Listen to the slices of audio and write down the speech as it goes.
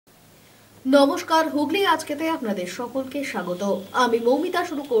নমস্কার, হুগলি আজকেতে আপনাদের সকলকে স্বাগত। আমি মৌমিতা।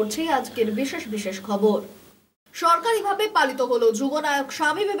 শুরু করছি আজকের বিশেষ খবর। সরকারিভাবে পালিত হলো যুগনায়ক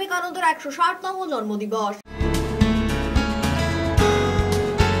স্বামী বিবেকানন্দের 160তম জন্মদিবস।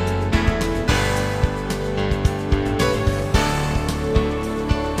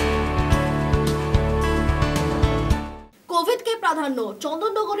 কোভিডকে প্রাধান্য,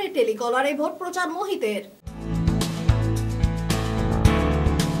 চন্দননগরের টেলিকলারে ভোট প্রচার মোহিতের।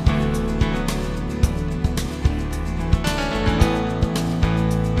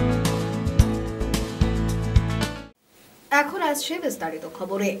 এখন আসছে বিস্তারিত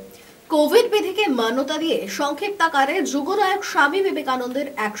খবরে। কোভিড বিধিকে মান্যতা দিয়ে সংক্ষিপ্তাকারে যুগনায়ক স্বামী বিবেকানন্দের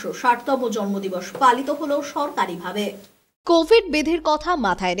 160তম জন্মদিবস পালিত হলো সরকারিভাবে। কোভিড বিধির কথা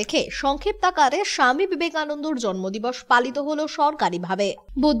মাথায় রেখে সংক্ষিপ্তাকারে স্বামী বিবেকানন্দর জন্মদিবস পালিত হলো সরকারিভাবে।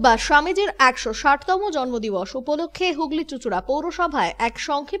 বুধবার স্বামীজির 160তম জন্মদিবস উপলক্ষে হুগলি চুচুড়া পৌরসভায় এক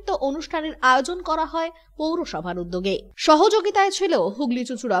সংক্ষিপ্ত অনুষ্ঠানের আয়োজন করা হয় পৌরসভার উদ্যোগে। সহযোগিতায় ছিল হুগলি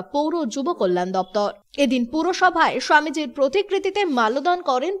চুচুড়া পৌর যুব কল্যাণ দপ্তর। এদিন পুরসভায় স্বামীজির প্রতিকৃতিতে মাল্যদান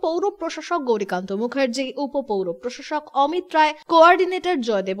করেন পৌর প্রশাসক গৌরীকান্ত মুখার্জি, উপপৌর প্রশাসক অমিত রায়, কোঅর্ডিনেটর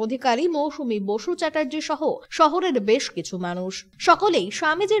জয়দেব অধিকারী, মৌসুমী বসু চ্যাটার্জি সহ শহরের বেশ কিছু মানুষ। সকলেই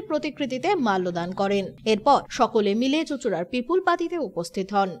স্বামীজির প্রতিকৃতিতে মাল্যদান করেন। এরপর সকলে মিলে চুচুড়ার পিপুল পাতিতে উপস্থিত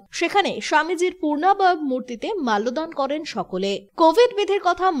হন। সেখানে স্বামীজির পূর্ণাবয়ব মূর্তিতে মাল্যদান করেন সকলে। কোভিড বিধির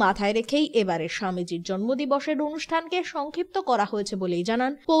কথা মাথায় রেখেই এবারে স্বামীজির জন্মদিবসের অনুষ্ঠানকে সংক্ষিপ্ত করা হয়েছে বলেই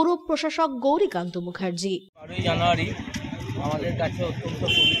জানান পৌর প্রশাসক গৌরীকান্ত মুখার্জি। 12 জানুয়ারি আমাদের কাছে অত্যন্ত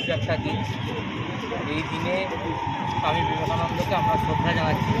পবিত্র একটা দিন। এই দিনে স্বামী বিবেকানন্দকে আমরা শ্রদ্ধা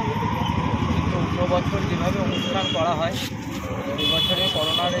জানাচ্ছি। কিন্তু অন্য বছর যেভাবে অনুষ্ঠান করা হয়, এবছরে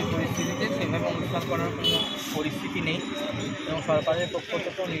করোনার এই পরিস্থিতিতে সেভাবে অনুষ্ঠান করার কোনো পরিস্থিতি নেই এবং সরকারের পক্ষ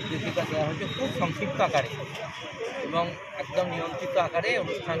থেকেও নির্দেশিকা দেওয়া হয়েছে খুব সংক্ষিপ্ত আকারে এবং একদম নিয়ন্ত্রিত আকারে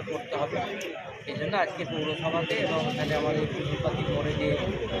অনুষ্ঠান করতে হবে। এই জন্য আজকে পৌরসভাতে এবং এখানে আমাদের পুজোপাতি মোড়ে যে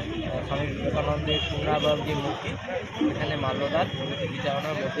স্বামী বিবেকানন্দের পূর্ণাবয়ব যে মূর্তি, এখানে মাল্যদান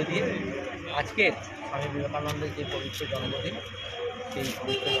বিচারণার মধ্যে দিয়ে আজকের স্বামী বিবেকানন্দের যে পবিত্র জন্মদিন, সেই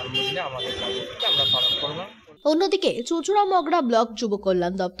পবিত্র জন্মদিনে আমাদের কর্মসূচি আমরা পালন করব। অন্যদিকে চুচুড়া মগরা ব্লক যুব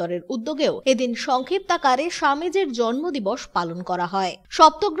কল্যাণ দপ্তরের উদ্যোগেও এদিন সংক্ষিপ্তাকারে স্বামীজির জন্মদিবস পালন করা হয়।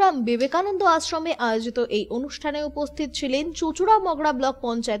 সপ্তগ্রাম বিবেকানন্দ আশ্রমে আয়োজিত এই অনুষ্ঠানে উপস্থিত ছিলেন চুচুড়া মগরা ব্লক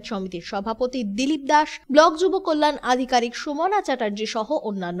পঞ্চায়েত সমিতির সভাপতি দিলীপ দাস, ব্লক যুব কল্যাণ আধিকারিক সুমনা চ্যাটার্জি সহ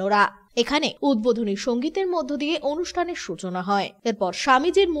অন্যান্যরা। এখানে উদ্বোধনী সঙ্গীতের মধ্য দিয়ে অনুষ্ঠানের সূচনা হয়। এরপর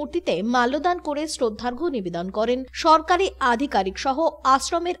স্বামীজির মূর্তিতে মাল্যদান করে শ্রদ্ধার্ঘ্য নিবেদন করেন সরকারি আধিকারিক সহ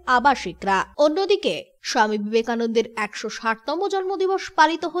আশ্রমের আবাসিকরা। অন্যদিকে স্বামী বিবেকানন্দের 160তম জন্মদিবস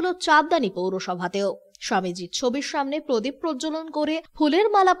পালিত হল চাঁদদানি পৌরসভাতেও। স্বামীজির ছবির সামনে প্রদীপ প্রজ্বলন করে ফুলের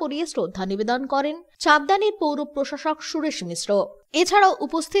মালা পরিয়ে শ্রদ্ধা নিবেদন করেন চাঁদদানির পৌর প্রশাসক সুরেশ মিশ্র। এছাড়াও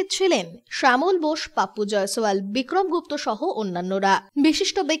উপস্থিত ছিলেন শ্যামল বোস, পাপ্পু জয়সওয়াল, বিক্রম গুপ্ত সহ অন্যান্যরা।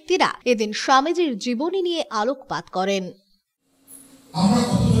 বিশিষ্ট ব্যক্তিরা এদিন স্বামীজির জীবনী নিয়ে আলোকপাত করেন। আমরা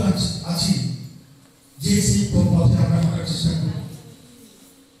কতজন আছি যে সেই পথে আমরা হাঁটার চেষ্টা করি।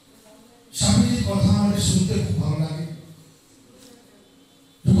 স্বামীজির কথা আমাদের শুনতে খুব ভালো লাগে।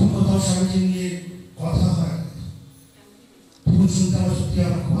 যখন কোথাও স্বামীজি নিয়ে কথা হয় তখন শুনতে আমার সত্যি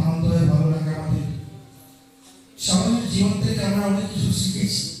আমার খুব আনন্দ হয়, ভালো লাগে। আমাদের স্বামীজির জীবন থেকে আমরা অনেক কিছু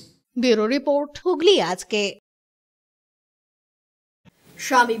শিখেছি। ব্যুরো রিপোর্ট, হুগলি আজকে।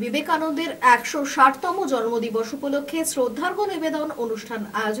 স্বামী বিবেকানন্দের 160তম জন্মদিবস উপলক্ষে শ্রদ্ধার্ঘ্য নিবেদন অনুষ্ঠান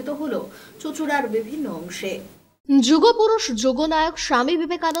আয়োজিত হল চুচুড়ার বিভিন্ন অংশে। যুগপুরুষ যুগনায়ক স্বামী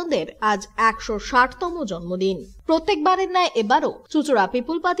বিবেকানন্দের আজ 160তম জন্মদিন। প্রত্যেকবারের ন্যায় এবারও চুচুড়া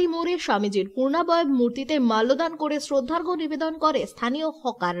পিপুলপাতি মোড়ে স্বামীজির পূর্ণাবয়ব মূর্তিতে মাল্যদান করে শ্রদ্ধার্ঘ্য নিবেদন করে স্থানীয়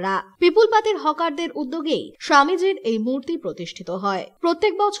হকাররা। পিপুলপাতির হকারদের উদ্যোগেই স্বামীজির এই মূর্তি প্রতিষ্ঠিত হয়।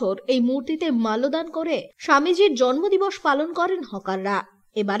 প্রত্যেক বছর এই মূর্তিতে মাল্যদান করে স্বামীজির জন্মদিবস পালন করেন হকাররা।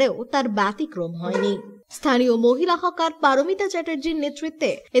 এবারেও তার ব্যতিক্রম হয়নি। স্থানীয় মহিলা হকার পারমিতা চ্যাটার্জির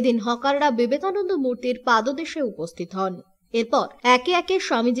নেতৃত্বে এদিন হকাররা বিবেকানন্দ মূর্তির পাদদেশে উপস্থিত হন। এরপর একে একে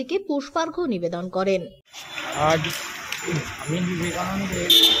স্বামীজিকে পুষ্পার্ঘ্য নিবেদন করেন। আজ স্বামী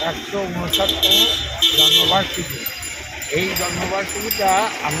বিবেকানন্দের 159তম জন্মবার্ষিকী। এই জন্মবার্ষিকীটা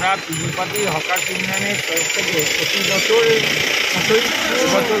আমরা পুজোপাতি হকার ইউনিয়নের তরফ থেকে প্রতি বছরের মতোই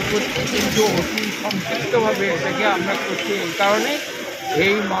বছর করছি, কিন্তু অতি সংক্ষিপ্তভাবে এটাকে আমরা করছি। এই কারণে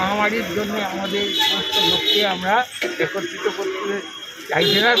এই মহামারীর জন্য আমাদের সমস্ত লোককে আমরা একত্রিত করতে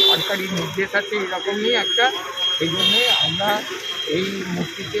চাইছি না, সরকারি নির্দেশ আছে এরকমই একটা। এই জন্যে আমরা এই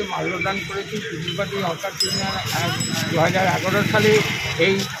মূর্তিতে মাল্যদান করেছি। পুজোপাতি হকার ইউনিয়ন 2011 সালে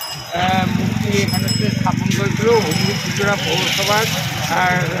এই মূর্তি এখানে স্থাপন করেছিল হুগলি চুচুড়া পৌরসভার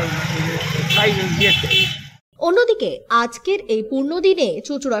ইয়েতে অন্যদিকে আজকের এই পুণ্যদিনে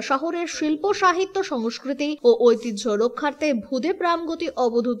চুঁচুড়া শহরের শিল্প সাহিত্য সংস্কৃতি ও ঐতিহ্য রক্ষার্থে ভূদেব রামগতি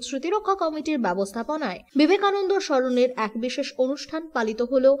অবধূত স্মৃতিরক্ষা কমিটির ব্যবস্থাপনায় বিবেকানন্দ স্মরণের এক বিশেষ অনুষ্ঠান পালিত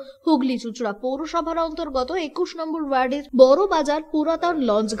হল হুগলি চুঁচুড়া পৌরসভার অন্তর্গত 21 নম্বর ওয়ার্ডের বড় বাজার পুরাতন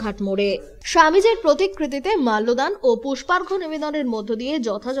লঞ্চঘাট মোড়ে। স্বামীজির প্রতিকৃতিতে মাল্যদান ও পুষ্পার্ঘ নিবেদনের মধ্য দিয়ে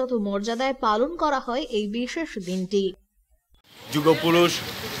যথাযথ মর্যাদায় পালন করা হয় এই বিশেষ দিনটি। যুগপুরুষ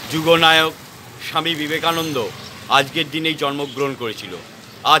যুগনায়ক স্বামী বিবেকানন্দ আজকের দিনেই জন্মগ্রহণ করেছিল।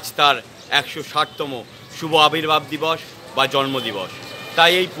 আজ তার 160তম শুভ আবির্ভাব দিবস বা জন্মদিবস।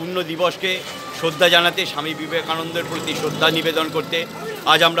 তাই এই পূর্ণ দিবসকে শ্রদ্ধা জানাতে, স্বামী বিবেকানন্দের প্রতি শ্রদ্ধা নিবেদন করতে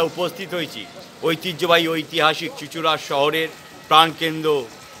আজ আমরা উপস্থিত হয়েছি ঐতিহ্যবাহী ঐতিহাসিক চুঁচুড়া শহরের প্রাণকেন্দ্র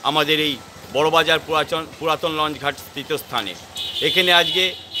আমাদের এই বড়বাজার পুরাতন লঞ্চঘাট স্থিত স্থানে। এখানে আজকে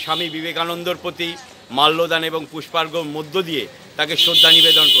স্বামী বিবেকানন্দর প্রতি মাল্যদান এবং পুষ্পার্ঘ্যের মধ্য দিয়ে তাকে শ্রদ্ধা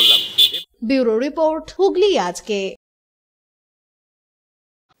নিবেদন করলাম। ব্যুরো রিপোর্ট, হুগলি আজকে।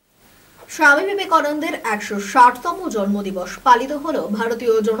 স্বামী বিবেকানন্দের 160তম জন্মদিবস পালিত হল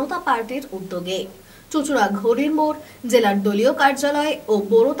ভারতীয় জনতা পার্টির উদ্যোগে। চুঁচুড়া ঘড়ির মোড় জেলার দলীয় কার্যালয় ও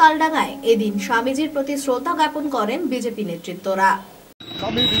বড়তালডাঙ্গায় এদিন স্বামীজির প্রতি শ্রদ্ধা জ্ঞাপন করেন বিজেপি নেতৃত্বরা।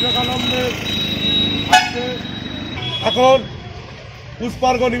 স্বামী বিবেকানন্দের এখন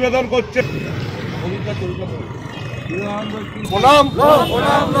পুষ্পার্ঘ্য নিবেদন করছে। প্রণাম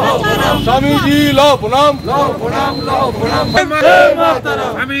স্বামীজি, প্রণাম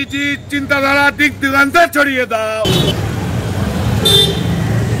স্বামীজি, চিন্তাধারা দিক দিগন্তে ছড়িয়ে দাও।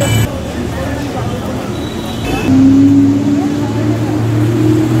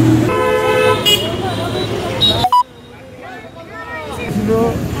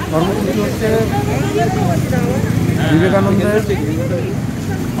 কর্মসূচি হচ্ছে বিবেকানন্দের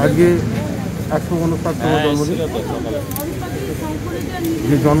আজকে 159তম জন্মদিন,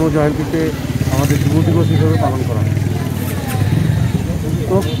 যে জন্ম জয়ন্তীতে আমাদের যুব দিবস হিসেবে পালন করা হয়।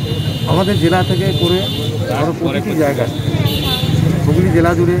 তো আমাদের জেলা থেকে করে আরও প্রতিটি জায়গায় হুগলি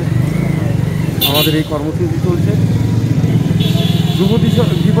জেলা জুড়ে আমাদের এই কর্মসূচি চলছে। যুব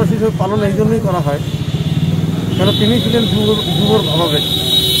দিবস হিসেবে পালন এই জন্যই করা হয় কেন তিনি ছিলেন যুবর ভাবাবেগ,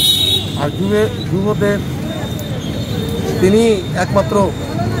 আর যুবদের তিনি একমাত্র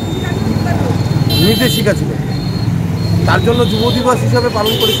নির্দেশিকা ছিলেন। তার জন্য যুব দিবস হিসাবে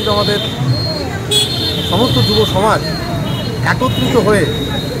পালন করেছিল আমাদের সমস্ত যুব সমাজ একত্রিত হয়ে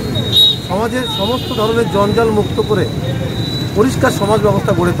সমাজের সমস্ত ধরনের জঞ্জাল মুক্ত করে পরিষ্কার সমাজ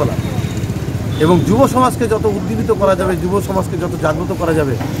ব্যবস্থা গড়ে তোলা এবং যুব সমাজকে যত উদ্দীপিত করা যাবে, যুব সমাজকে যত জাগ্রত করা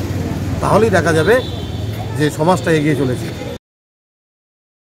যাবে, তাহলেই দেখা যাবে যে সমাজটা এগিয়ে চলেছে।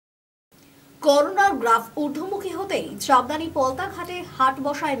 করোনার গ্রাফ ঊর্ধ্বমুখী হতেই চাঁদনী পলতা ঘাটে হাট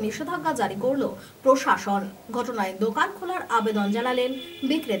বসায় নিষেধাজ্ঞা জারি করল প্রশাসন। ঘটনায় দোকান খোলার আবেদন জানালেন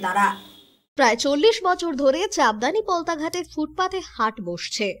বিক্রেতারা। প্রায় 40 বছর ধরে চাঁদনী পলতা ঘাটে ফুটপাতে হাট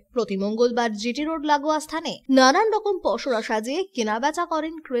বসছে। প্রতি মঙ্গলবার জিটি রোড লাগোয়া স্থানে নানান রকম পসরা সাজিয়ে কেনাবেচা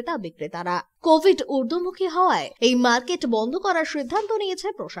করেন ক্রেতা বিক্রেতারা। কোভিড ঊর্ধ্বমুখী হওয়ায় এই মার্কেট বন্ধ করার সিদ্ধান্ত নিয়েছে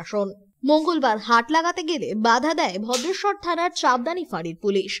প্রশাসন। মঙ্গলবার হাট লাগাতে গেলে বাধা দেয় ভদ্রেশ্বর থানার চাঁদনী ফাঁড়ির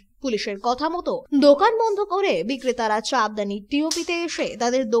পুলিশ। পুলিশের কথা মতো দোকান বন্ধ করে বিক্রেতারা চাঁদনী টিওপিতে এসে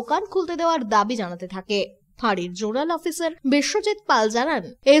তাদের দোকান খুলতে দেওয়ার দাবি জানাতে থাকে। ফাঁড়ির জোনাল অফিসার বিশ্বজিৎ পাল জানান,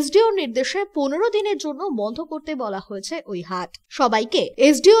 এসডিওর নির্দেশে 15 দিনের জন্য বন্ধ করতে বলা হয়েছে ওই হাট। সবাইকে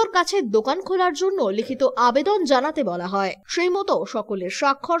এসডিওর কাছে দোকান খোলার জন্য লিখিত আবেদন জানাতে বলা হয়। সেই মতো সকলের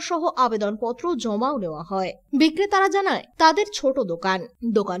স্বাক্ষর সহ আবেদনপত্র জমাও নেওয়া হয়। বিক্রেতারা জানায়, তাদের ছোট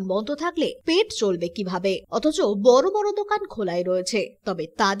দোকান বন্ধ থাকলে পেট চলবে কিভাবে, অথচ বড় বড় দোকান খোলাই রয়েছে। তবে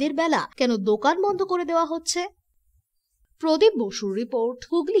তাদের বেলা কেন দোকান বন্ধ করে দেওয়া হচ্ছে? প্রদীপ বসুর রিপোর্ট,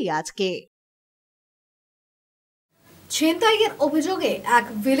 হুগলি আজকে। ছিনতাইয়ের অভিযোগে এক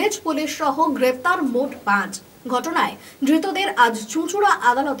ভিলেজ পুলিশ সহ গ্রেপ্তার মোট 5। ঘটনায় ধৃতদের আজ চুঁচুড়া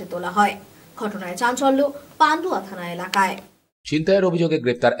আদালতে তোলা হয়। ঘটনায় চাঞ্চল্য পান্ডুয়া থানা এলাকায়। ছিনতাইয়ের অভিযোগে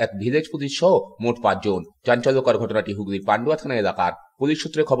গ্রেপ্তার এক ভিলেজ পুলিশ সহ মোট 5 জন। চাঞ্চল্যকর ঘটনাটি হুগলির পান্ডুয়া থানা এলাকার। পুলিশ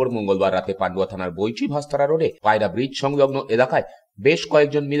সূত্রে খবর, মঙ্গলবার রাতে পান্ডুয়া থানার বইচি ভাস্তারা রোডে পায়রা ব্রিজ সংলগ্ন এলাকায় বেশ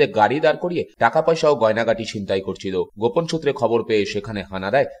কয়েকজন মিলে গাড়ি দাঁড় করিয়ে টাকা পয়সা ও গয়নাগাটি ছিনতাই করছিল। গোপন সূত্রে খবর পেয়ে সেখানে হানা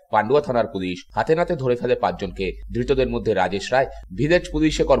দেয় পান্ডুয়া থানার পুলিশ। হাতে নাতে ধরে ফেলে 5 জনকে। ধৃতদের মধ্যে রাজেশ রায় ভিলেজ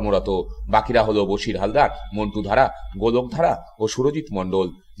পুলিশে কর্মরত, বাকিরা হলো বশির হালদার, মন্টু ধারা, গোলক ধারা ও সুরজিৎ মণ্ডল।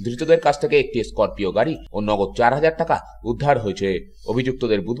 ধৃতদের কাছ থেকে একটি স্করপিও গাড়ি ও নগদ 4000 টাকা উদ্ধার হয়েছে।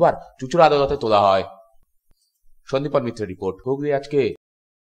 অভিযুক্তদের বুধবার চুঁচুড়া আদালতে তোলা হয়। সন্দীপন মিত্রের রিপোর্ট, হুগলি আজকে।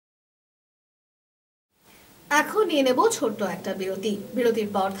 এখন নিয়ে নেব ছোট্ট একটা বিরতি। বিরতির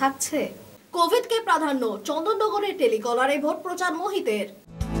পর থাকছে কোভিডকে প্রাধান্য, চন্দননগরের টেলিকলারে ভোট প্রচার মোহিতের।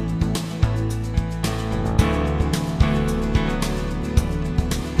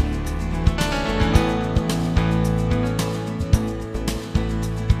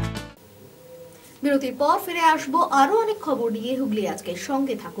 বিরতির পর ফিরে আসবো আরো অনেক খবর নিয়ে। হুগলি আজকের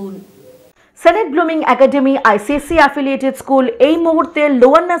সঙ্গে থাকুন। Senate blooming academy ICSE affiliated school এই মুহূর্তে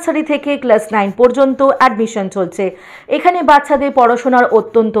লোয়ার নার্সারি থেকে ক্লাস 9 পর্যন্ত অ্যাডমিশন চলছে। এখানে বাচ্চাদের পড়াশোনার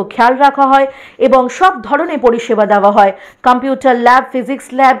অত্যন্ত খেয়াল রাখা হয় এবং সব ধরনের পরিষেবা দেওয়া হয়। Computer lab, physics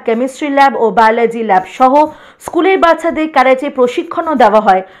lab, chemistry lab ও বায়োলজি ল্যাব সহ স্কুলের বাচ্চাদের ক্যারাটে প্রশিক্ষণও দেওয়া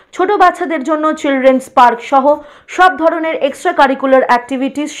হয়। ছোট বাচ্চাদের জন্য চিলড্রেন্স পার্ক সহ সব ধরনের এক্সট্রা কারিকুলার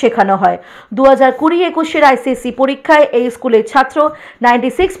অ্যাক্টিভিটিস শেখানো হয়। 2020-21 আইসিএসসি পরীক্ষায় এই স্কুলের ছাত্র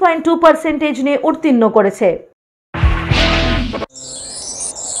 96.2% নিয়ে উত্তীর্ণ করেছে।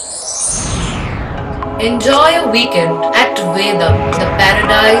 Enjoy a weekend at Vedam, the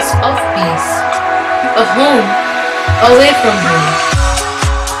paradise of peace. A home away from home.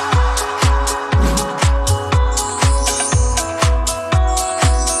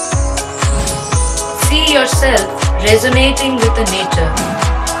 See yourself resonating with the nature.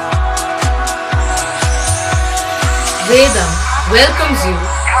 Vedam welcomes you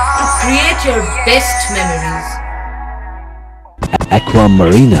to create your best memories. Aqua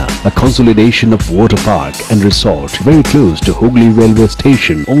Marina, a consolidation of water park and resort very close to HOOGHLY railway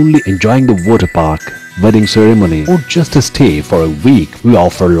station. Only enjoying the water park, wedding ceremony or just a stay for a week. We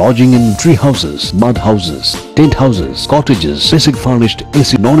offer lodging in tree houses, mud houses, tent houses, cottages, basic furnished AC,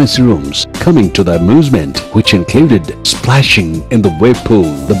 non-AC rooms. Coming to the amusement which included splashing in the wave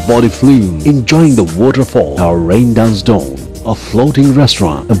pool, the body flume, enjoying the waterfall, our rain dance dome, a floating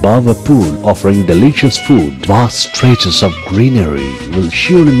restaurant above a pool offering delicious food. Vast stretches of greenery will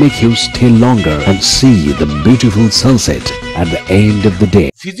surely make you stay longer and see the beautiful sunset at the end of the day.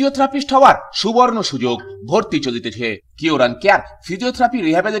 Physiotherapist হওয়ার সুবর্ণ সুযোগ, ভর্তি চলিতেছে cure and care physiotherapy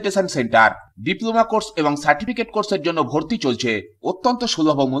rehabilitation centre. Diploma course এবং certificate কোর্সের জন্য ভর্তি চলছে অত্যন্ত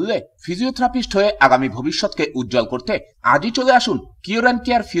সুলভ মূল্যে। ফিজিওথেরাপিস্ট হয়ে আগামী ভবিষ্যৎকে উজ্জ্বল করতে আজই চলে আসুন কিওর অ্যান্ড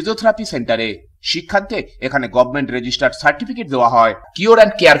কেয়ার ফিজিওথেরাপি সেন্টারে। শিক্ষান্তে এখানে গভর্নমেন্ট রেজিস্টার্ড সার্টিফিকেট দেওয়া হয়। Cure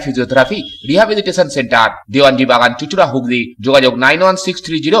and care physiotherapy rehabilitation centre, Dewanji বাগান, চুচুড়া, হুগলি। যোগাযোগ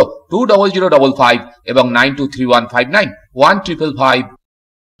 9163020055 এবং 9231591555।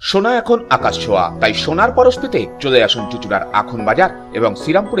 সোনা এখন আকাশ ছোঁয়া, তাই সোনার পরশ পেতে চলে আসুন চুচুড়ার আখন বাজার এবং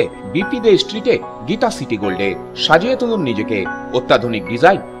শ্রীরামপুরে বিপি দে স্ট্রিটে গীতা সিটি গোল্ডে। সাজিয়ে তুলুন নিজেকে অত্যাধুনিক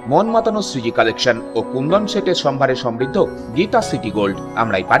ডিজাইন, মন মাতানো সৃজি কালেকশন ও কুন্দন সেটের সম্ভারে সমৃদ্ধ গীতা সিটি গোল্ড।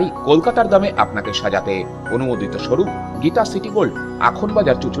 আমরাই পারি কলকাতার দামে আপনাকে সাজাতে। অনুমোদিত শোরুম গীতা সিটি গোল্ড, আখন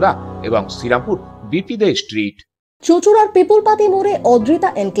বাজার, চুচুড়া এবং শ্রীরামপুর বিপি দে স্ট্রিট। চুচুড়ার পিপুলপাতি মোড়ে অদ্রিতা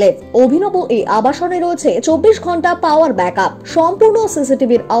এনক্লেভ অভিনব এই আবাসনে রয়েছে 24 ঘন্টা পাওয়ার ব্যাকআপ। সম্পূর্ণ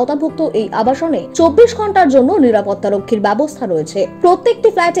সিসিটিভির আওতাভুক্ত এই আবাসনে 24 ঘন্টার জন্য নিরাপত্তা রক্ষীর ব্যবস্থা রয়েছে। প্রত্যেকটি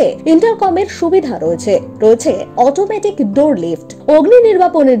ফ্ল্যাটে ইন্টারকমের সুবিধা রয়েছে। রয়েছে অটোমেটিক ডোর লিফট। অগ্নি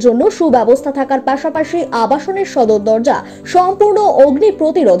নির্বাপনের জন্য সুব্যবস্থা থাকার পাশাপাশি আবাসনের সদর দরজা সম্পূর্ণ অগ্নি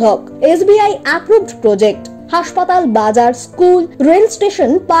প্রতিরোধক। SBI approved project. হাসপাতাল, বাজার, স্কুল, রেল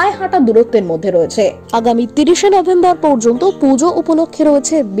স্টেশন পায়ে হাঁটা দূরত্বের মধ্যে রয়েছে। আগামী 30 নভেম্বর পর্যন্ত পুজো উপলক্ষে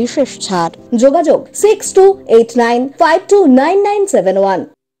রয়েছে বিশেষ ছাড়। যোগাযোগ 6289529971।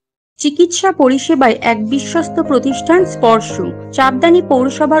 চিকিৎসা পরিষেবায় এক বিশ্বস্ত প্রতিষ্ঠান স্পর্শ। চাপদানি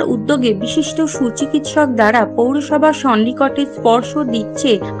পৌরসভার উদ্যোগে বিশিষ্ট সুচিকিৎসক দ্বারা পৌরসভার সন্নিকটে স্পর্শ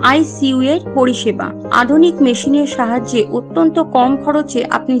দিচ্ছে ICU এর পরিষেবা। আধুনিক মেশিনের সাহায্যে অত্যন্ত কম খরচে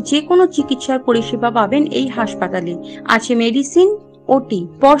আপনি যে কোনো চিকিৎসার পরিষেবা পাবেন এই হাসপাতালে। আছে মেডিসিন, ওটি।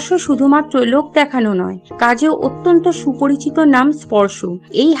 স্পর্শ শুধুমাত্র লোক দেখানো নয়, কাজেও অত্যন্ত সুপরিচিত নাম স্পর্শ।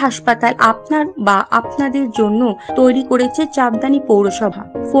 এই হাসপাতাল আপনার বা আপনাদের জন্য তৈরি করেছে চাপদানি পৌরসভা।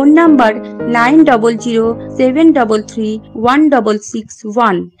 Phone number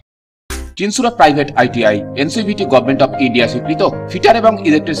 9007331661। Chinsurah private ITI NCVT government of India স্বীকৃত ফিটার এবং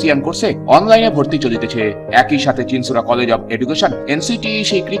ইলেকট্রিশিয়ান কোর্সে অনলাইনে ভর্তি চলিতেছে। একই সাথে Chinsurah college of education NCTE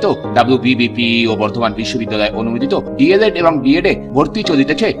স্বীকৃত WBBPE ও বর্ধমান বিশ্ববিদ্যালয় অনুমোদিত DLED এবং BEd এ ভর্তি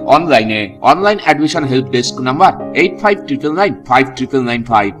চলিতেছে অনলাইনে। Online admission help desk number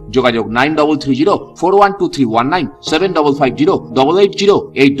 8599959995। যোগাযোগ 9330412319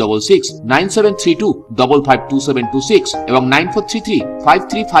 7550880866 9732552726 এবং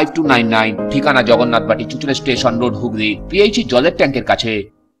 9433535299। ঠিকানা জগন্নাথবাটি, Chuchura station road, Hooghly, PHE জলের ট্যাঙ্কের কাছে।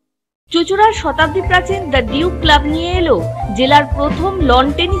 চুচুড়ার শতাব্দী প্রাচীন দ্য ডিউক ক্লাব নিয়ে এলো জেলার প্রথম লন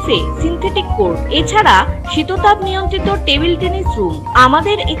টেনিসে সিনথেটিক কোর্ট। এছাড়া শীততাপ নিয়ন্ত্রিত টেবিল টেনিস রুম।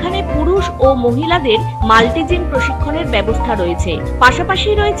 আমাদের এখানে পুরুষ ও মহিলাদের মাল্টিজিম প্রশিক্ষণের ব্যবস্থা রয়েছে। পাশাপাশি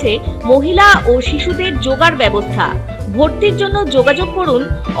রয়েছে মহিলা ও শিশুদের যোগার ব্যবস্থা। ভর্তির জন্য যোগাযোগ করুন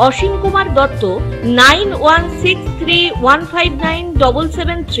Asim Kumar Dutta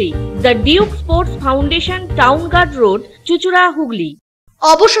 9163159773। The Duke sports foundation, town guard road, Chuchura, Hooghly.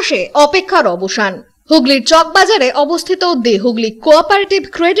 অবশেষে অপেক্ষার অবসান। হুগলির চকবাজারে অবস্থিত দি Hooghly cooperative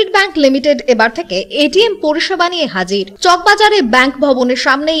credit bank limited এবার থেকে এটিএম পরিষেবা নিয়ে হাজির। চকবাজারে ব্যাংক ভবনের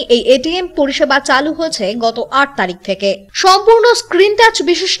সামনেই এই এটিএম পরিষেবা চালু হয়েছে গত 8 তারিখ থেকে। সম্পূর্ণ স্ক্রিন টাচ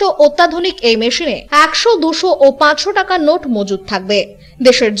বিশিষ্ট অত্যাধুনিক এই মেশিনে 100, 200 ও 500 টাকার নোট মজুদ থাকবে।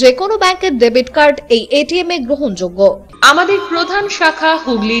 দেশের যে কোনো ব্যাংকের ডেবিট কার্ড এই এটিএম এ গ্রহণযোগ্য। আমাদের প্রধান শাখা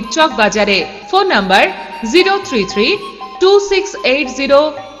হুগলির চকবাজারে। ফোন নাম্বার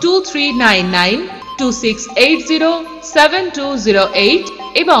 033-2680-2399, 2680-7208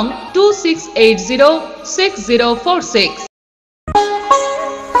 এবং 2680-6046।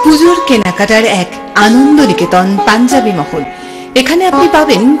 পুজোর কেনাকাটার এক আনন্দ নিকেতন পাঞ্জাবি মহল। এখানে আপনি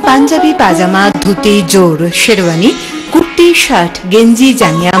পাবেন পাঞ্জাবি, পাজামা, ধুতি, জোর, শেরওয়ানি, কুর্তি, শার্ট, গেঞ্জি,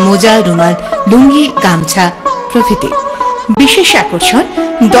 জাঙ্গিয়া, মোজা, রুমাল, লুঙ্গি, গামছা প্রভৃতি। বিশেষ আকর্ষণ,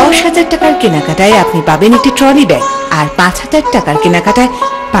 10,000 টাকার কেনাকাটায় আপনি পাবেন একটি ট্রলি ব্যাগ, আর 5,000 টাকার কেনাকাটায়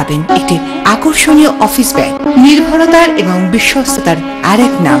পাবেন একটি আকর্ষণীয় অফিস ব্যাগ। নির্ভরতার এবং বিশ্বস্ততার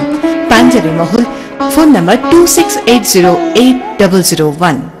আরেক নাম পাঞ্জাবি মহল। Phone number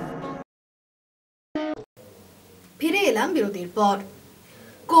 26808001। ফিরে এলাম বিরতির পর।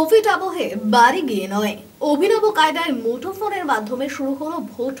 কোভিড আবহে বাড়ি গিয়ে নয়, অভিনব কায়দায় মুঠোফোনের মাধ্যমে শুরু হলো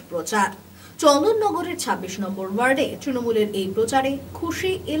ভোট প্রচার। চন্দননগরের 26 নম্বর ওয়ার্ডে তৃণমূলের এই প্রচারে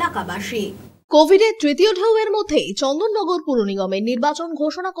খুশি এলাকাবাসী। কোভিডের তৃতীয় ঢেউয়ের মধ্যেই চন্দননগর পুর নিগমের নির্বাচন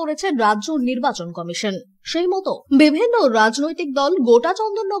ঘোষণা করেছে রাজ্য নির্বাচন কমিশন। সেই মতো বিভিন্ন রাজনৈতিক দল গোটা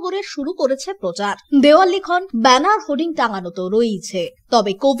চন্দননগরে শুরু করেছে প্রচার। দেওয়াল লিখন, ব্যানার, হোর্ডিং টাঙানো তো রয়েছে,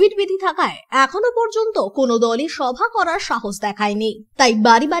 তবে কোভিড বিধি থাকায় এখনো পর্যন্ত কোনো দলই সভা করার সাহস দেখায়নি। তাই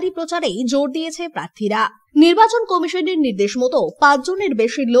বাড়ি বাড়ি প্রচারেই জোর দিয়েছে প্রার্থীরা। নির্বাচন কমিশনের নির্দেশ মতো 5 জনের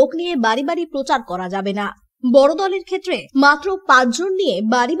বেশি লোক নিয়ে বাড়ি বাড়ি প্রচার করা যাবে না। বড় দলের ক্ষেত্রে মাত্র 5 জন নিয়ে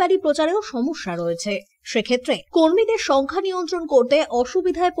বাড়ি বাড়ি প্রচারেও সমস্যা রয়েছে। সেক্ষেত্রে কর্মীদের সংখ্যা নিয়ন্ত্রণ করতে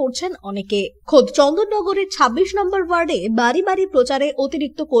অসুবিধায় পড়ছেন অনেকে। খোদ চন্দননগরের 26 নম্বর ওয়ার্ডে বাড়ি বাড়ি প্রচারে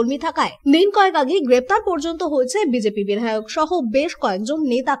অতিরিক্ত কর্মী থাকায় দিন কয়েক আগে গ্রেপ্তার পর্যন্ত হয়েছে বিজেপি বিধায়ক সহ বেশ কয়েকজন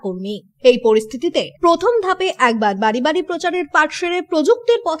নেতা কর্মী। এই পরিস্থিতিতে প্রথম ধাপে একবার বাড়ি বাড়ি প্রচারের পাঠ সেরে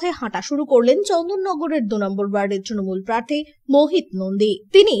প্রযুক্তির পথে হাঁটা শুরু করলেন চন্দননগরের 2 নম্বর ওয়ার্ডের তৃণমূল প্রার্থী মোহিত নন্দী।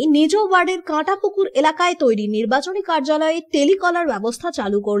 তিনি নিজ ওয়ার্ডের কাঁটাপুকুর এলাকায় তৈরি নির্বাচনী কার্যালয়ে টেলিকলার ব্যবস্থা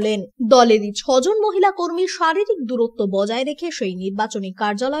চালু করলেন। দলেরই 6 জন মহিলা কর্মী শারীরিক দূরত্ব বজায় রেখে সেই নির্বাচনী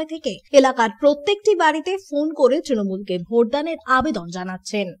কার্যালয় থেকে এলাকার প্রত্যেকটি বাড়িতে ফোন করে তৃণমূলকে ভোটদানের আবেদন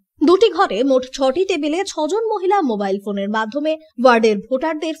জানাচ্ছেন। 2টি ঘরে মোট 6টি টেবিলে 6 জন মহিলা মোবাইল ফোনের মাধ্যমে ওয়ার্ডের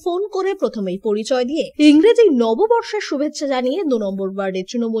ভোটারদের ফোন করে প্রথমেই পরিচয় দিয়ে ইংরেজি নববর্ষের শুভেচ্ছা জানিয়ে 2 নম্বর ওয়ার্ডের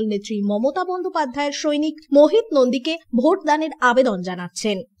তৃণমূল নেত্রী মমতা বন্দ্যোপাধ্যায়ের সৈনিক মোহিত নন্দীকে ভোটদানের আবেদন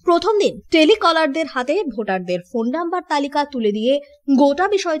জানাচ্ছেন। প্রথম দিন টেলিকলারদের হাতে ভোটারদের ফোন নাম্বার তালিকা তুলে দিয়ে গোটা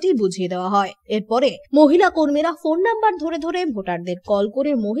বিষয়টি বুঝিয়ে দেওয়া হয়। এরপরে মহিলা কর্মীরা ফোন নাম্বার ধরে ধরে ভোটারদের কল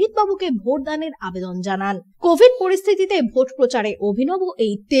করে মোহিত বাবুকে ভোটদানের আবেদন জানান। কোভিড পরিস্থিতিতে ভোট প্রচারে অভিনব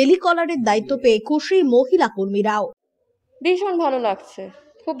এই টেলিকলারের দায়িত্ব পেয়ে খুশি মহিলা কর্মীরাও। ভীষণ ভালো লাগছে,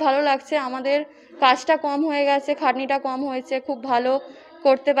 খুব ভালো লাগছে। আমাদের কাজটা কম হয়ে গেছে, খাটনিটা কম হয়েছে, খুব ভালো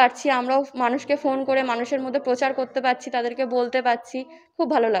করতে পারছি। আমরাও মানুষকে ফোন করে মানুষের মধ্যে প্রচার করতে পারছি, তাদেরকে বলতে পারছি, খুব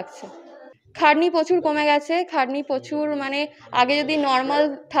ভালো লাগছে। খাটনি প্রচুর কমে গেছে, খাটনি প্রচুর, মানে আগে যদি নর্মাল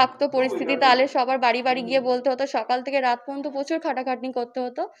থাকতো পরিস্থিতি তাহলে সবার বাড়ি বাড়ি গিয়ে বলতে হতো, সকাল থেকে রাত পর্যন্ত প্রচুর খাটাখাটনি করতে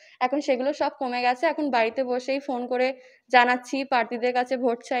হতো। এখন সেগুলো সব কমে গেছে, এখন বাড়িতে বসেই ফোন করে জানাচ্ছি, প্রার্থীদের কাছে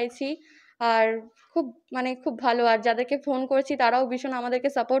ভোট চাইছি। আর খুব ভালো। আর যাদেরকে ফোন করছি তারাও ভীষণ আমাদেরকে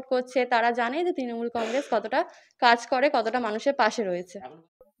সাপোর্ট করছে, তারা জানে যে তৃণমূল কংগ্রেস কতটা কাজ করে, কতটা মানুষের পাশে রয়েছে।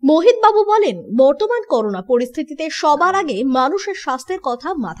 মোহিত বাবু বলেন, বর্তমান করোনা পরিস্থিতিতে সবার আগে মানুষের স্বাস্থ্যের কথা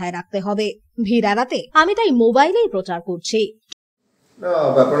মাথায় রাখতে হবে। ভিড় এড়াতে আমি তাই মোবাইলেই প্রচার করছি। না,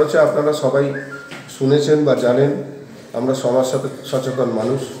 ব্যাপার হচ্ছে আপনারা সবাই শুনেছেন বা জানেন, আমরা সবার সাথে সচেতন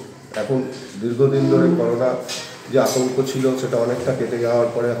মানুষ। এখন দীর্ঘদিন ধরে করোনা যে আতঙ্ক ছিল সেটা অনেকটা কেটে যাওয়ার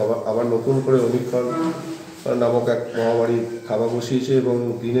পরে আবার নতুন করে ওমিক্রন নামক এক মহামারী খাওয়া বসিয়েছে এবং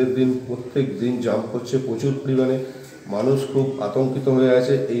দিনের দিন প্রত্যেক দিন জাম্প করছে প্রচুর পরিমাণে। মানুষ খুব আতঙ্কিত হয়ে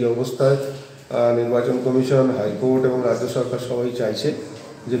আছে। এই অবস্থায় নির্বাচন কমিশন, হাইকোর্ট এবং রাজ্য সরকার সবাই চাইছে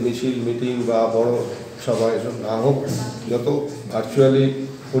যে মিছিল, মিটিং বা বড় সভা এসব না হোক, যত ভার্চুয়ালি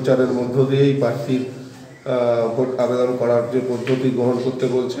প্রচারের মধ্য দিয়েই প্রার্থীর ভোট আবেদন করার যে পদ্ধতি গ্রহণ করতে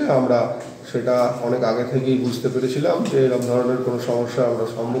বলছে, আমরা সেটা অনেক আগে থেকেই বুঝতে পেরেছিলাম যে এরকম ধরনের কোনো সমস্যা আমরা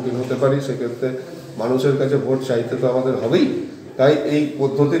সম্মুখীন হতে পারি। সেক্ষেত্রে মানুষের কাছে ভোট চাইতে তো আমাদের হবেই, তাই এই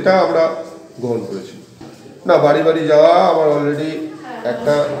পদ্ধতিটা আমরা গ্রহণ করেছি। না, বাড়ি বাড়ি যাওয়া আমার অলরেডি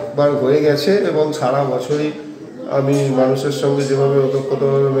একবার হয়ে গেছে এবং সারা বছরই আমি মানুষের সঙ্গে যেভাবে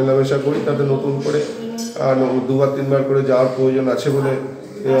ওতপ্রোতভাবে মেলামেশা করি তাতে নতুন করে 2-3 বার করে যাওয়ার প্রয়োজন আছে বলে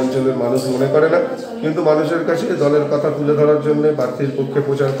এই অঞ্চলের মানুষ মনে করে না, কিন্তু মানুষের কাছে দলের কথা তুলে ধরার জন্য, প্রার্থীর পক্ষে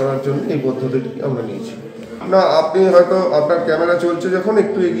প্রচার করার জন্য এই পদ্ধতিটি আমরা নিয়েছি। না, আপনি হয়তো আপনার ক্যামেরা চলছে যখন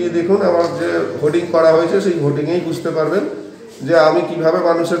একটু এগিয়ে দেখুন, আমার যে হোর্ডিং করা হয়েছে সেই হোর্ডিংয়েই বুঝতে পারবেন যে আমি কিভাবে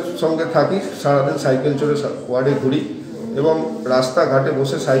মানুষের সঙ্গে থাকি। সারাদিন সাইকেল চড়ে ওয়ার্ডে ঘুরি এবং রাস্তাঘাটে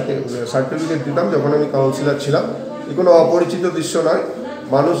বসে সার্টিফিকেট দিতাম যখন আমি কাউন্সিলর ছিলাম। এই কোনো অপরিচিত দৃশ্য নয়,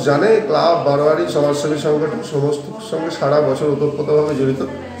 মানুষ জানে ক্লাব, বারোয়ারি, সমাজসেবী সংগঠন সমস্ত সঙ্গে সারা বছর ওতপ্রোতভাবে জড়িত।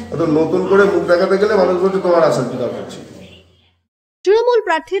 অত নতুন করে মুখ দেখাতে গেলে মানুষ বলছে তোমার আসার কি দরকার ছিল। তৃণমূল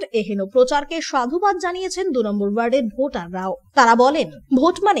প্রার্থীর এহেন প্রচারকে সাধুবাদ জানিয়েছেন 2 নম্বর ওয়ার্ডের ভোটাররাও। তারা বলেন,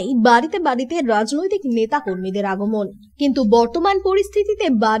 ভোট মানেই বাড়িতে বাড়িতে রাজনৈতিক নেতা কর্মীদের আগমন, কিন্তু বর্তমান পরিস্থিতিতে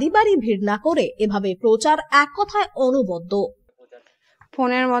বাড়ি বাড়ি ভিড় না করে এভাবে প্রচার এক কথায় অনবদ্য।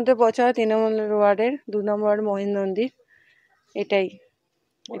 ফোনের মধ্যে প্রচার তৃণমূল ওয়ার্ডের 2 নম্বর ওয়ার্ড মহিন নন্দী, এটাই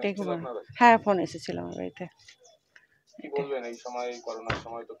খুব ভালো। হ্যাঁ, ফোন এসেছিল আমার বাড়িতে। কি বলবেন, এই সময় করোনার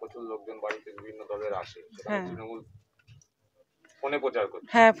সময় তো প্রচুর লোকজন বাড়িতে বিভিন্ন দলের আসে, তৃণমূল ফোনে প্রচার করছে।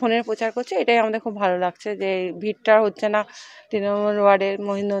 হ্যাঁ, ফোনের প্রচার করছে, এটাই আমাদের খুব ভালো লাগছে যে ভিড়টা হচ্ছে না। তৃণমূল ওয়ার্ডের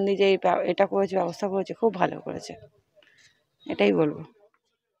মহিন নন্দী যে এটা করেছে, ব্যবস্থা করেছে, খুব ভালো করেছে, এটাই বলবো।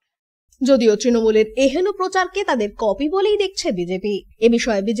 যদিও তৃণমূলের এহেন প্রচারকে তাদের কপি বলেই দেখছে বিজেপি। এ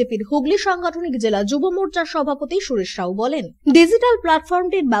বিষয়ে বিজেপির হুগলি সাংগঠনিক জেলা যুব মোর্চার সভাপতি সুরেশ রাও বলেন, ডিজিটাল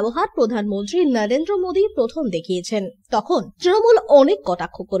প্ল্যাটফর্মটির ব্যবহার প্রধানমন্ত্রী নরেন্দ্র মোদী প্রথম দেখিয়েছেন, তখন তৃণমূল অনেক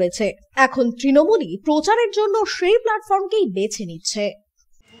কটাক্ষ করেছে। এখন তৃণমূলই প্রচারের জন্য সেই প্ল্যাটফর্মকেই বেছে নিচ্ছে।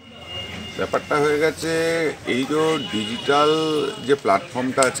 ব্যাপারটা হয়ে গেছে এই যে ডিজিটাল যে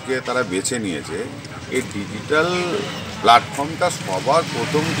প্ল্যাটফর্মটা আজকে তারা বেছে নিয়েছে, এই ডিজিটাল প্ল্যাটফর্মটা সবার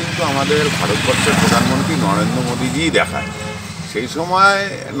প্রথম কিন্তু আমাদের ভারতবর্ষের প্রধানমন্ত্রী নরেন্দ্র মোদীজিই দেখায়। সেই সময়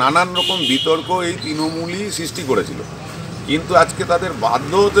নানান রকম বিতর্ক এই তৃণমূলই সৃষ্টি করেছিল, কিন্তু আজকে তাদের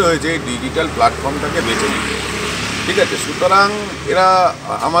বাধ্য হতে হয়েছে এই ডিজিটাল প্ল্যাটফর্মটাকে বেছে নিতে। ঠিক আছে, সুতরাং এরা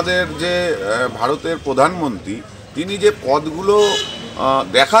আমাদের যে ভারতের প্রধানমন্ত্রী, তিনি যে পদগুলো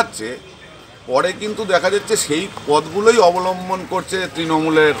দেখাচ্ছে, পরে কিন্তু দেখা যাচ্ছে সেই পদগুলোই অবলম্বন করছে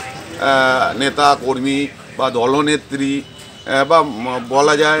তৃণমূলের নেতা কর্মী বা দলনেত্রী বা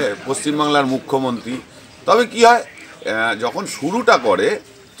বলা যায় পশ্চিমবাংলার মুখ্যমন্ত্রী। তবে কি হয়, যখন শুরুটা করে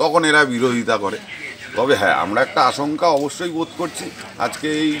তখন এরা বিরোধিতা করে। তবে হ্যাঁ, আমরা একটা আশঙ্কা অবশ্যই বোধ করছি, আজকে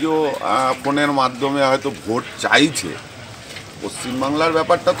এই যে ফোনের মাধ্যমে হয়তো ভোট চাইছে, পশ্চিমবাংলার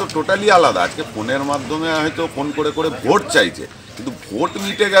ব্যাপারটা তো টোটালি আলাদা। আজকে ফোনের মাধ্যমে হয়তো ফোন করে করে ভোট চাইছে, কিন্তু ভোট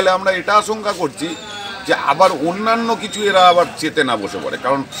মিটে গেলে আমরা এটা আশঙ্কা করছি যে আবার অন্যান্য কিছু এরা আবার চেতে না বসে পড়ে।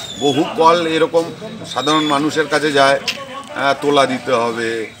 কারণ বহু কল এরকম সাধারণ মানুষের কাছে যায়, তোলা দিতে হবে,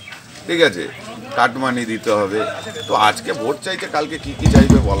 ঠিক আছে, কাটমানি দিতে হবে। তো আজকে ভোট চাইছে, কালকে কি কি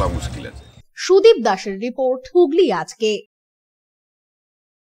চাইবে বলা মুশকিল আছে। সুদীপ দাসের রিপোর্ট, হুগলি আজকে।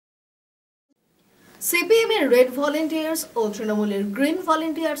 সিপিএম এর রেড ভলেন্টিয়ার্স ও তৃণমূলের গ্রিন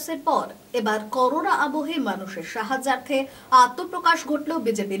ভলেন্টিয়ার্স এর পর এবার করোনা আবহে মানুষের সাহায্যার্থে আত্মপ্রকাশ ঘটল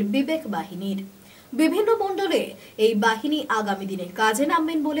বিজেপির বিবেক বাহিনীর। বিভিন্ন মণ্ডলে এই বাহিনী আগামী দিনে কাজে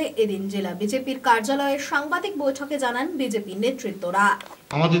নামবেন বলে এদিন জেলা বিজেপির কার্যালয়ে সাংবাদিক বৈঠকে জানান বিজেপি নেতৃত্বরা।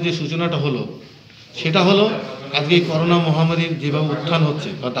 আমাদের যে সূচনাটা হলো সেটা হলো আজকে করোনা মহামারীর যেভাবে উত্থান হচ্ছে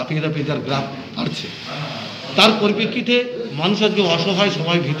বা দাপিয়ে দাপিয়ে যার গ্রাফ বাড়ছে, তার পরিপ্রেক্ষিতে মানুষ আজকে অসহায়,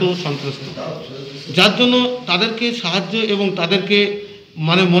 সবাই ভীত সন্ত্রস্ত, যার জন্য তাদেরকে সাহায্য এবং তাদেরকে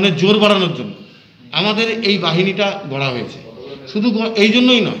মনে জোর বাড়ানোর জন্য আমাদের এই বাহিনীটা গড়া হয়েছে। শুধু এই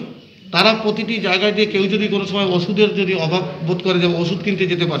জন্যই নয়, তারা প্রতিটি জায়গায় দিয়ে কেউ যদি কোনো সময় ওষুধের যদি অভাব বোধ করে যে ওষুধ কিনতে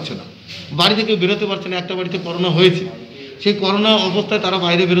যেতে পারছে না, বাড়িতে কেউ বেরোতে পারছে না, একটা বাড়িতে করোনা হয়েছে, সেই করোনা অবস্থায় তারা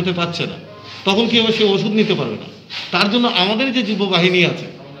বাইরে বেরোতে পারছে না, তখন কি হবে, সে ওষুধ নিতে পারবে না। তার জন্য আমাদের যে যুব বাহিনী আছে,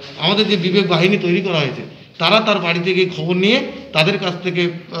 আমাদের যে বিবেক বাহিনী তৈরি করা হয়েছে, তারা তার বাড়িতে গিয়ে খবর নিয়ে তাদের কাছ থেকে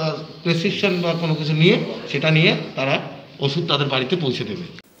প্রেসক্রিপশন বা কোনো কিছু নিয়ে সেটা নিয়ে তারা ওষুধ তাদের বাড়িতে পৌঁছে দেবে।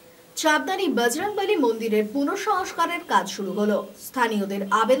 চাঁদদানি বজরংবলী মন্দিরের পুনঃসংস্কারের কাজ শুরু হলো। স্থানীয়দের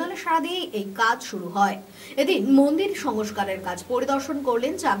আবেদনে সাড়া দিয়ে এই কাজ শুরু হয়। এদিন মন্দির সংস্কারের কাজ পরিদর্শন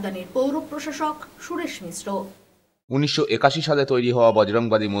করলেন চাঁদদানির পৌর প্রশাসক সুরেশ মিশ্র। 1981 সালে তৈরি হওয়া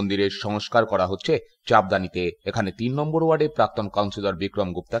বজরংবলী মন্দিরের সংস্কার করা হচ্ছে চাপদানিতে। এখানে 3 নম্বর ওয়ার্ডের প্রাক্তন কাউন্সিলর বিক্রম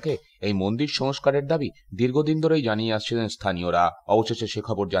গুপ্তাকে এই মন্দির সংস্কারের দাবি দীর্ঘদিন ধরেই জানিয়ে আসছিলেন স্থানীয়রা। অবশেষে সে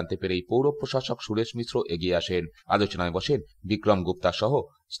খবর জানতে পেরেই পৌর প্রশাসক সুরেশ মিশ্র এগিয়ে আসেন। আলোচনায় বসেন বিক্রম গুপ্তা সহ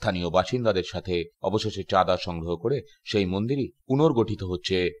স্থানীয় বাসিন্দাদের সাথে। অবশেষে চাঁদা সংগ্রহ করে সেই মন্দিরই পুনর্গঠিত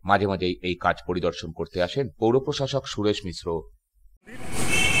হচ্ছে। মাঝে মাঝেই এই কাজ পরিদর্শন করতে আসেন পৌর প্রশাসক সুরেশ মিশ্র।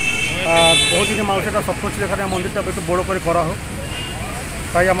 বহুদিনের মানুষের স্বপ্ন ছিল এখানে মন্দিরটা একটু বড় করে করা হোক,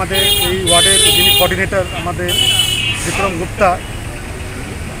 তাই আমাদের এই ওয়ার্ডের যিনি কোঅর্ডিনেটর আমাদের বিক্রম গুপ্তা,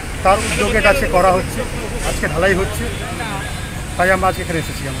 তার উদ্যোগে কাছে করা হচ্ছে, আজকে ঢালাই হচ্ছে, তাই আমরা আজকে এখানে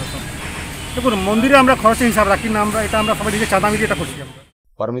এসেছি। আমরা সব দেখুন, মন্দিরে আমরা খরচের হিসাব রাখি না, আমরা সবাই নিজে চাঁদা মিলিয়ে এটা করছি।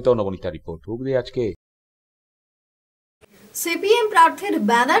 পারমিতা ও নবনীতা রিপোর্ট, হুগলি আজকে। সিপিএম প্রার্থীর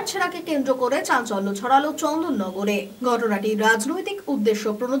ব্যানার ছেঁড়াকে কেন্দ্র করে চাঞ্চল্য ছড়ালো চন্দননগরে। ঘটনাটি রাজনৈতিক উদ্দেশ্য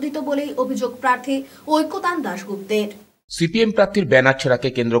প্রণোদিত বলেই অভিযোগ প্রার্থী ঐক্যতান দাশগুপ্তের। সিপিএম প্রার্থীর ব্যানার ছেঁড়াকে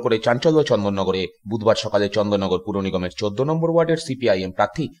কেন্দ্র করে চাঞ্চল্য চন্দননগরে। বুধবার সকালে চন্দননগর পুর নিগমের 14 নম্বর ওয়ার্ডের সিপিআইএম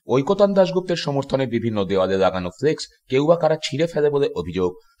প্রার্থী ঐক্যতান দাশগুপ্তের সমর্থনে বিভিন্ন দেওয়ালে লাগানো ফ্লেক্স কেউ বা কারা ছিঁড়ে ফেলে বলে অভিযোগ।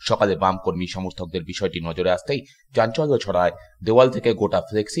 সকালে বাম কর্মী সমর্থকদের বিষয়টি নজরে আসতেই চাঞ্চল্য ছড়ায়। দেওয়াল থেকে গোটা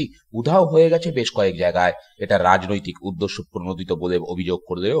ফ্লেক্সি উধাও হয়ে গেছে বেশ কয়েক জায়গায়। এটা রাজনৈতিক উদ্দেশ্য প্রণোদিত বলে অভিযোগ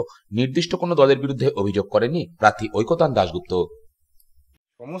করলেও নির্দিষ্ট কোনো দলের বিরুদ্ধে অভিযোগ করেনি প্রার্থী ঐক্যতান দাশগুপ্ত।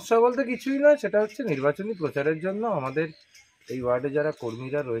 সমস্যা বলতে কিছুই নয়, সেটা হচ্ছে নির্বাচনী প্রচারের জন্য আমাদের এই ওয়ার্ডে যারা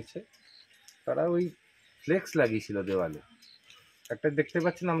কর্মীরা রয়েছে তারা ওই ফ্লেক্স লাগিয়েছিল দেওয়ালে। একটা দেখতে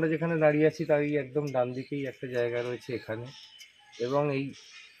পাচ্ছেন আমরা যেখানে দাঁড়িয়ে আছি তারই একদম ডান দিকেই একটা জায়গা রয়েছে এখানে, এবং এই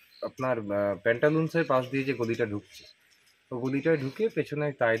আপনার প্যান্টালুন্সের পাশ দিয়ে যে গলিটা ঢুকছে, তো গলিটায় ঢুকে পেছনে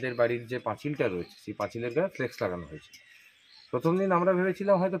তাইদের বাড়ির যে পাঁচিলটা রয়েছে সেই পাঁচিলের গায়ে ফ্লেক্স লাগানো হয়েছে। প্রথম দিন আমরা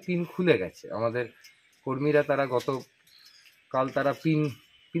ভেবেছিলাম হয়তো পিন খুলে গেছে, আমাদের কর্মীরা তারা গতকাল তারা পিন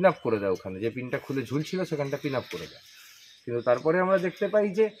আপ করে দেয়, ওখানে যে পিনটা খুলে ঝুলছিল সেখানটা পিন আপ করে দেয়। কিন্তু তারপরে আমরা দেখতে পাই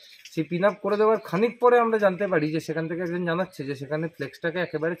যে সেই পিন আপ করে দেওয়ার খানিক পরে আমরা জানতে পারি যে সেখান থেকে একজন জানাচ্ছে যে সেখানে ফ্লেক্সটাকে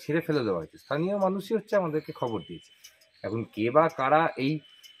একেবারে ছিঁড়ে ফেলে দেওয়া হয়েছে। স্থানীয় মানুষই হচ্ছে আমাদেরকে খবর দিয়েছে। এখন কে বা কারা এই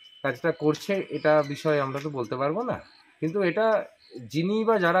কাজটা করছে এটা বিষয়ে আমরা তো বলতে পারবো না, কিন্তু এটা যিনি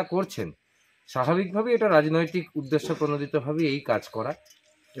বা যারা করছেন স্বাভাবিকভাবে এটা রাজনৈতিক উদ্দেশ্য প্রণোদিতভাবে এই কাজ করা,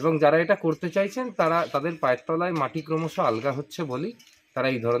 এবং যারা এটা করতে চাইছেন তাদের পায়ের তলায় মাটি ক্রমশ আলগা হচ্ছে বলেই তারা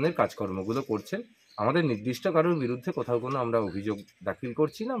এই ধরনের কাজকর্মগুলো করছেন। আমাদের নির্দিষ্ট কারোর বিরুদ্ধে কোথাও কোনো আমরা অভিযোগ দাখিল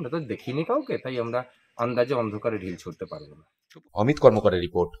করছি না, আমরা তো দেখিনি কাউকে, তাই আমরা আন্দাজে অন্ধকারে ঢিল ছুটতে পারবো না। অমিত কর্মকারের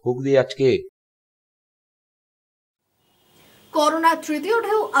রিপোর্ট, হুগলি আজকে। করোনা তৃতীয়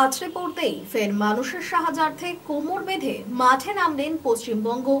ঢেউ আছড়ে পড়তেই ফের মানুষের সাহায্যার্থে কোমর বেঁধে মাঠে নামলেন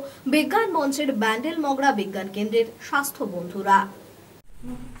পশ্চিমবঙ্গ বিজ্ঞান মঞ্চের ব্যান্ডেল মগরা বিজ্ঞান কেন্দ্রের স্বাস্থ্য বন্ধুরা।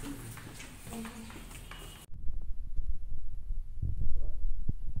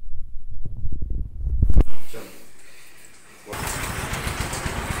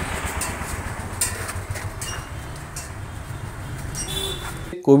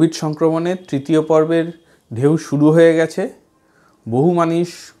 কোভিড সংক্রমণের তৃতীয় পর্বের ঢেউ শুরু হয়ে গেছে। বহু মানুষ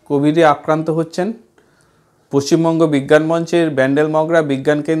কোভিডে আক্রান্ত হচ্ছেন। পশ্চিমবঙ্গ বিজ্ঞান মঞ্চের ব্যান্ডেল মগরা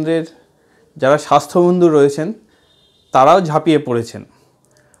বিজ্ঞান কেন্দ্রের যারা স্বাস্থ্যবন্ধু রয়েছেন তারাও ঝাঁপিয়ে পড়েছেন।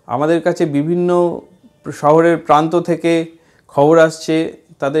 আমাদের কাছে বিভিন্ন শহরের প্রান্ত থেকে খবর আসছে,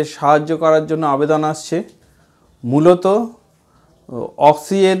 তাদের সাহায্য করার জন্য আবেদন আসছে। মূলত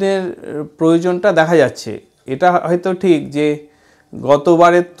অক্সিজেনের প্রয়োজনটা দেখা যাচ্ছে। এটা হয়তো ঠিক যে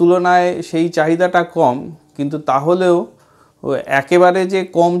গতবারের তুলনায় সেই চাহিদাটা কম, কিন্তু তাহলেও একেবারে যে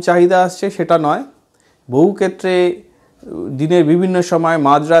কম চাহিদা আসছে সেটা নয়। বহু ক্ষেত্রে দিনের বিভিন্ন সময়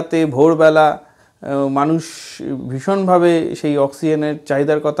মাঝরাতে ভোরবেলা মানুষ ভীষণভাবে সেই অক্সিজেনের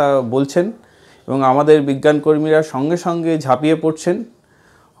চাহিদার কথা বলছেন এবং আমাদের বিজ্ঞানকর্মীরা সঙ্গে সঙ্গে ঝাঁপিয়ে পড়ছেন।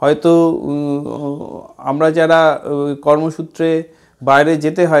 হয়তো আমরা যারা কর্মসূত্রে বাইরে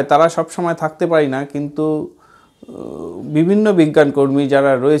যেতে হয় তারা সব সময় থাকতে পারি না, কিন্তু বিভিন্ন বিজ্ঞানকর্মী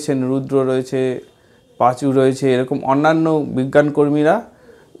যারা রয়েছেন, রুদ্র রয়েছে, পাঁচু রয়েছে, এরকম অন্যান্য বিজ্ঞানকর্মীরা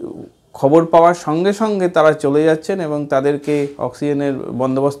খবর পাওয়ার সঙ্গে সঙ্গে তারা চলে যাচ্ছেন এবং তাদেরকে অক্সিজেনের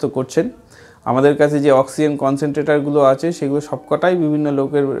বন্দোবস্ত করছেন। আমাদের কাছে যে অক্সিজেন কনসেন্ট্রেটরগুলো আছে সেগুলো সবকটাই বিভিন্ন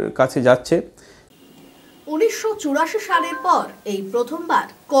লোকের কাছে যাচ্ছে। 1984 সালের পর এই প্রথমবার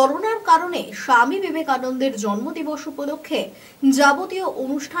করোনার কারণে স্বামী বিবেকানন্দের জন্মদিবস উপলক্ষে যাবতীয়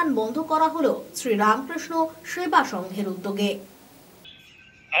অনুষ্ঠান বন্ধ করা হলো শ্রী রামকৃষ্ণ সেবা সংঘের উদ্যোগে।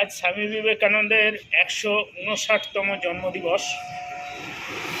 আজ স্বামী বিবেকানন্দের 159তম জন্মদিবস।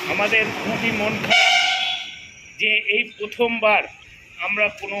 আমাদের খুবই মন খারাপ যে এই প্রথমবার আমরা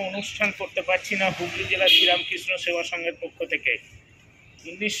কোনো অনুষ্ঠান করতে পারছি না হুগলি জেলা শ্রীরামকৃষ্ণ সেবা সংঘের পক্ষ থেকে।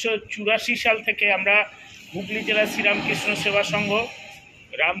 1984 সাল থেকে আমরা হুগলি জেলা শ্রীরামকৃষ্ণ সেবা সংঘ,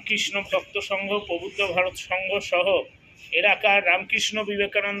 রামকৃষ্ণ ভক্ত সংঘ, প্রবুদ্ধ ভারত সংঘ সহ এলাকার রামকৃষ্ণ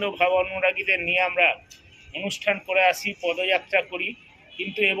বিবেকানন্দ ভাব অনুরাগীদের নিয়ে আমরা অনুষ্ঠান করে আসি, পদযাত্রা করি।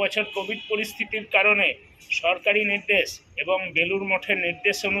 কিন্তু এবছর কোভিড পরিস্থিতির কারণে সরকারি নির্দেশ এবং বেলুর মঠের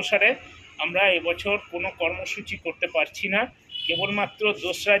নির্দেশ অনুসারে আমরা এবছর কোনো কর্মসূচি করতে পারছি না। কেবলমাত্র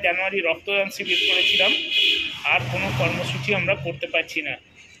 2রা জানুয়ারি রক্তদান শিবির করেছিলাম, আর কোনো কর্মসূচি আমরা করতে পারছি না।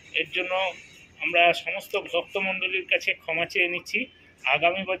 এর জন্য আমরা সমস্ত ভক্তমণ্ডলীর কাছে ক্ষমা চেয়ে নিচ্ছি।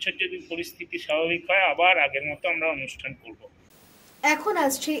 আগামী বছর যদি পরিস্থিতি স্বাভাবিক হয় আবার আগের মতো আমরা অনুষ্ঠান করব। এখন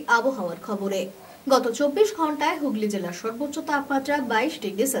আসছে আবহাওয়ার খবরে। গত 24 ঘন্টায় হুগলি জেলার সর্বোচ্চ তাপমাত্রা 22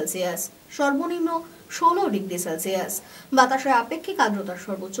 ডিগ্রি সেলসিয়াস, সর্বনিম্ন 16 ডিগ্রি সেলসিয়াস। বাতাসে আপেক্ষিক আর্দ্রতার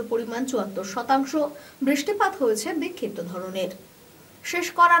সর্বোচ্চ পরিমাণ 74%। বৃষ্টিপাত হয়েছে বিক্ষিপ্ত ধরনের। শেষ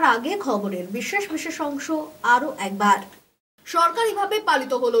করার আগে খবরের বিশেষ অংশ আরো একবার। সরকারিভাবে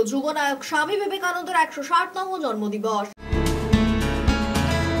পালিত হলো যুগনায়ক স্বামী বিবেকানন্দের 160তম জন্মদিবস।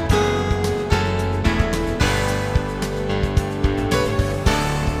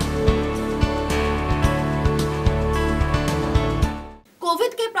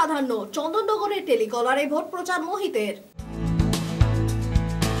 কোভিডকে প্রাধান্য, চন্দননগরের টেলিকলারে ভোট প্রচার মোহিতের।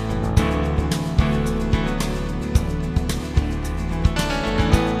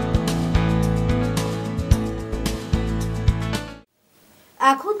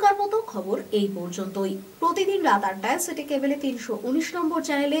 এখনকার মতো খবর এই পর্যন্তই। প্রতিদিন রাত 8টায় সিটি কেবলে 319 নম্বর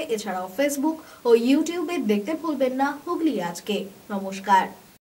চ্যানেলে, এছাড়াও ফেসবুক ও ইউটিউবে দেখতে ভুলবেন না হুগলি আজকে। নমস্কার।